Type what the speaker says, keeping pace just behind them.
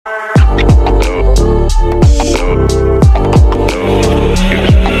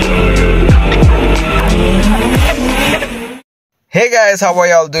Hey guys, how are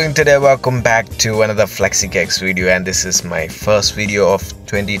y'all doing today? Welcome back to another FlexicX video, and this is my first video of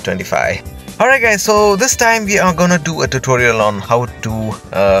 2025. Alright guys, so this time we are gonna do a tutorial on how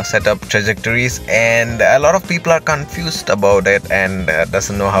to set up trajectories, and a lot of people are confused about it and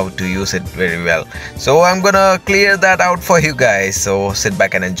doesn't know how to use it very well. So I'm gonna clear that out for you guys, so sit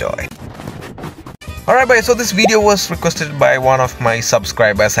back and enjoy. Alright guys, so this video was requested by one of my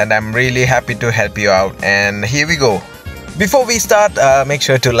subscribers and I'm really happy to help you out, and here we go. Before we start, make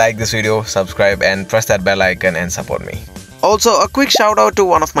sure to like this video, subscribe and press that bell icon and support me. Also, a quick shout out to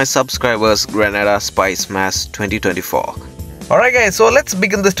one of my subscribers, Granada Spice Mass 2024. Alright guys, so let's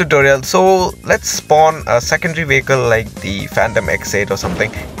begin this tutorial. So let's spawn a secondary vehicle like the Phantom X8 or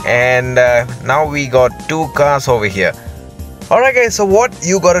something, and now we got two cars over here. Alright guys, so what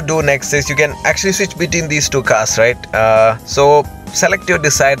you gotta do next is you can actually switch between these two cars, right? So select your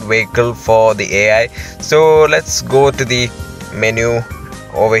desired vehicle for the AI. So let's go to the menu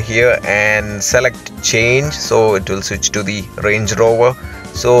over here and select change, so it will switch to the Range Rover.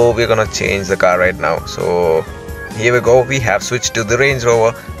 So we're gonna change the car right now. So here we go, we have switched to the Range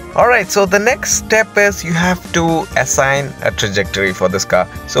Rover. Alright, so the next step is you have to assign a trajectory for this car.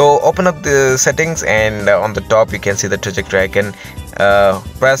 So open up the settings, and on the top you can see the trajectory icon.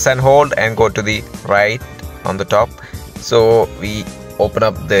 Press and hold and go to the right on the top. So we open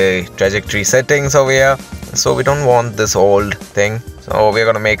up the trajectory settings over here. So we don't want this old thing, so we're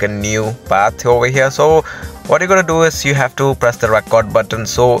gonna make a new path over here. So what you're gonna do is you have to press the record button,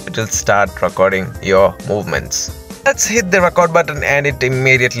 so it will start recording your movements. Let's hit the record button and it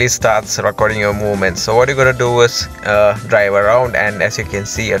immediately starts recording your movements. So what you're gonna do is drive around, and as you can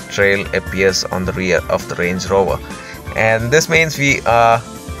see, a trail appears on the rear of the Range Rover, and this means we are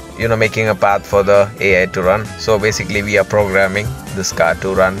making a path for the AI to run. So basically we are programming this car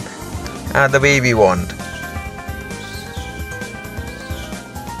to run the way we want.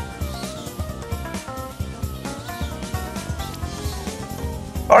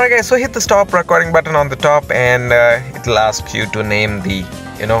 Alright guys, so hit the stop recording button on the top, and it will ask you to name the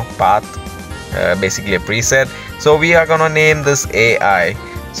path, basically a preset. So we are gonna name this AI,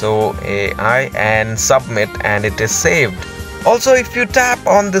 so AI, and submit, and it is saved. Also, if you tap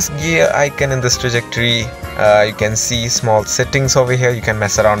on this gear icon in this trajectory, you can see small settings over here. You can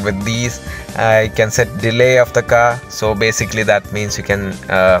mess around with these. You can set delay of the car. So basically that means you can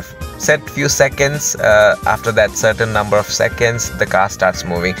set few seconds. After that certain number of seconds, the car starts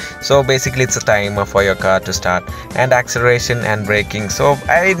moving. So basically it's a timer for your car to start. And acceleration and braking. So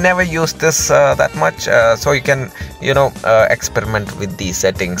I never used this that much. So you can experiment with these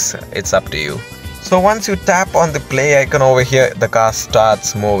settings. It's up to you. So once you tap on the play icon over here, the car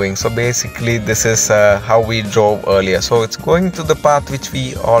starts moving. So basically this is how we drove earlier. So it's going to the path which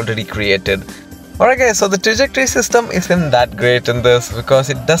we already created. Alright guys, so the trajectory system isn't that great in this because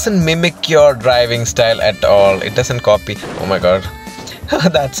it doesn't mimic your driving style at all. It doesn't copy. Oh my god.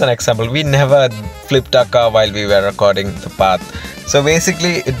 That's an example. We never flipped our car while we were recording the path. So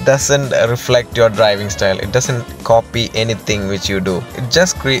basically it doesn't reflect your driving style. It doesn't copy anything which you do. It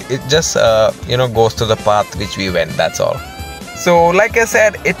just goes to the path which we went. That's all. So like I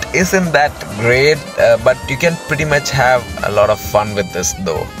said, it isn't that great, but you can pretty much have a lot of fun with this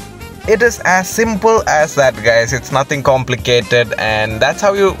though. It is as simple as that guys. It's nothing complicated, and that's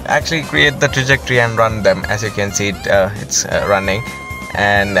how you actually create the trajectory and run them. As you can see, it's running,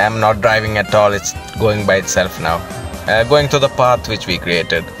 and I'm not driving at all. It's going by itself now, going to the path which we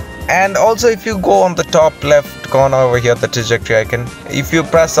created. And also, if you go on the top left corner over here, the trajectory icon, if you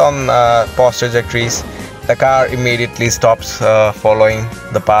press on pause trajectories, the car immediately stops following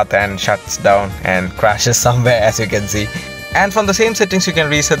the path and shuts down and crashes somewhere, as you can see. And from the same settings you can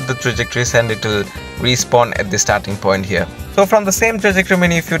reset the trajectories and it will respawn at the starting point here. So from the same trajectory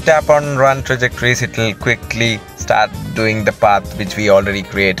menu, if you tap on run trajectories, it will quickly start doing the path which we already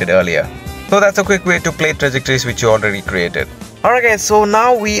created earlier. So that's a quick way to play trajectories which you already created. Alright guys, so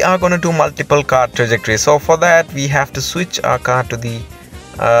now we are going to do multiple car trajectories. So for that we have to switch our car to the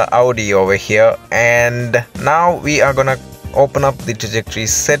Audi over here, and now we are going to open up the trajectory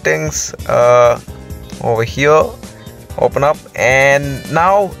settings over here. Open up, and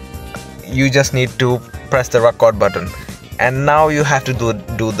now you just need to press the record button, and now you have to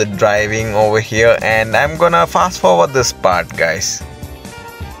do the driving over here, and I'm gonna fast forward this part guys.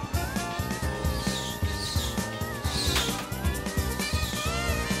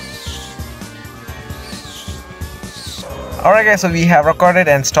 Alright guys, so we have recorded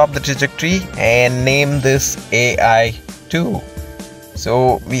and stopped the trajectory and named this AI2.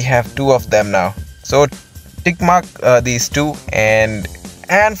 So we have two of them now. So tick mark these two, and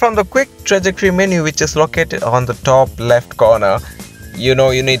And from the quick trajectory menu, which is located on the top left corner, you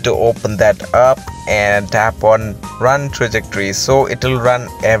need to open that up and tap on run trajectories, so it will run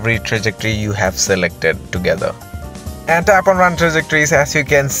every trajectory you have selected together. And tap on run trajectories. As you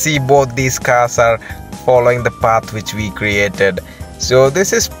can see, both these cars are following the path which we created. So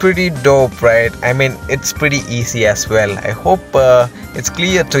this is pretty dope, right? I mean, it's pretty easy as well. I hope it's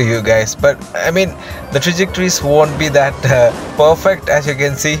clear to you guys, but I mean, the trajectories won't be that perfect. As you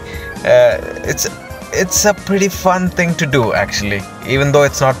can see, it's a pretty fun thing to do actually. Even though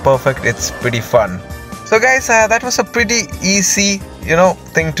it's not perfect, it's pretty fun. So guys, that was a pretty easy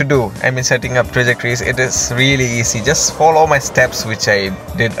thing to do. I mean, setting up trajectories, it is really easy. Just follow my steps which I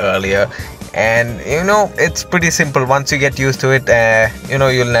did earlier, and it's pretty simple. Once you get used to it,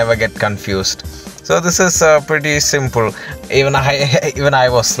 you'll never get confused. So this is pretty simple. Even I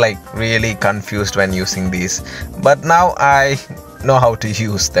was like really confused when using these, but now I know how to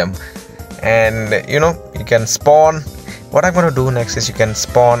use them. And you can spawn. What I'm gonna do next is you can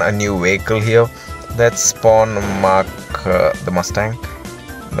spawn a new vehicle here. Let's spawn Mark the Mustang.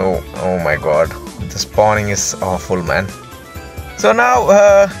 No, oh my god, the spawning is awful, man. So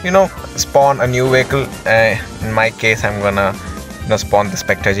now spawn a new vehicle. In my case, I'm gonna spawn the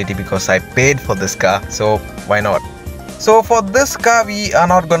Spectre GT because I paid for this car, so why not? So for this car, we are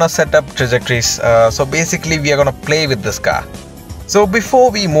not gonna set up trajectories. So basically we are gonna play with this car. So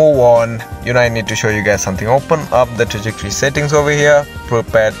before we move on, I need to show you guys something. Open up the trajectory settings over here,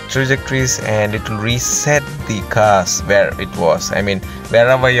 prepare trajectories, and it will reset the cars where it was. I mean,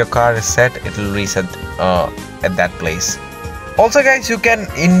 wherever your car is set, it will reset at that place. Also guys, you can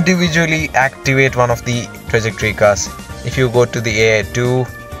individually activate one of the trajectory cars. If you go to the AI2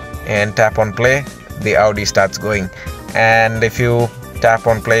 and tap on play, the Audi starts going. And if you tap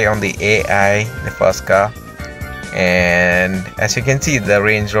on play on the AI, the first car, and as you can see, the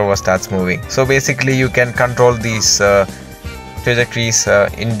Range Rover starts moving. So basically you can control these trajectories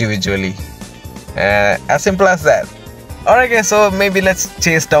individually, as simple as that. Alright guys, so maybe let's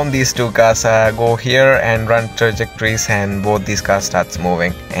chase down these two cars. Go here and run trajectories, and both these cars starts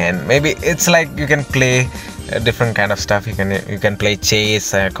moving. And maybe it's like you can play different kind of stuff. You can play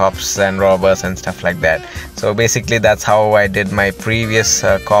chase, cops and robbers and stuff like that. So basically that's how I did my previous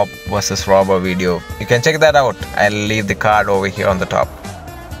cop versus robber video. You can check that out. I'll leave the card over here on the top.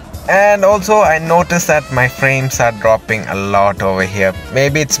 And also I noticed that my frames are dropping a lot over here.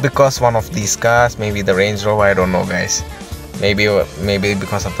 Maybe it's because one of these cars, maybe the Range Rover, I don't know guys. Maybe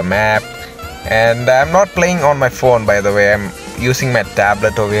because of the map. And I'm not playing on my phone, by the way. I'm using my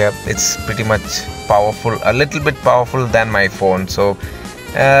tablet over here. It's pretty much powerful, a little bit powerful than my phone. So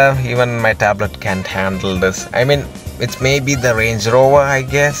even my tablet can't handle this. I mean, it's maybe the Range Rover, I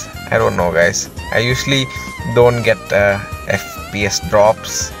guess. I don't know guys. I usually don't get FPS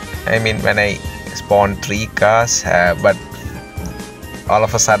drops. I mean, when I spawn 3 cars, but all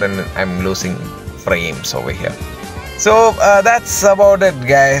of a sudden I'm losing frames over here. So that's about it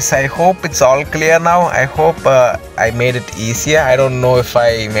guys. I hope it's all clear now. I hope I made it easier. I don't know if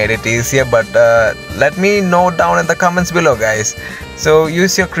I made it easier, but let me know down in the comments below guys. So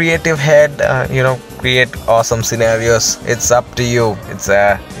use your creative head, create awesome scenarios. It's up to you. It's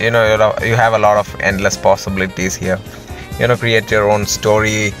you have a lot of endless possibilities here. Create your own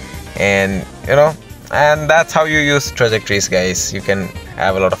story, and and that's how you use trajectories guys. You can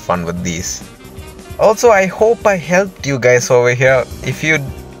have a lot of fun with these. Also, I hope I helped you guys over here. If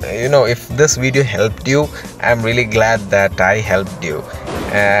if this video helped you, I'm really glad that I helped you.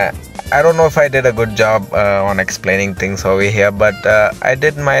 I don't know if I did a good job on explaining things over here, but I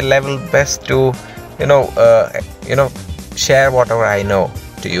did my level best to share whatever I know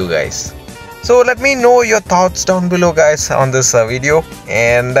to you guys. So let me know your thoughts down below guys on this video,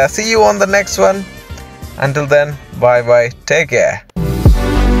 and see you on the next one. Until then, bye bye, take care.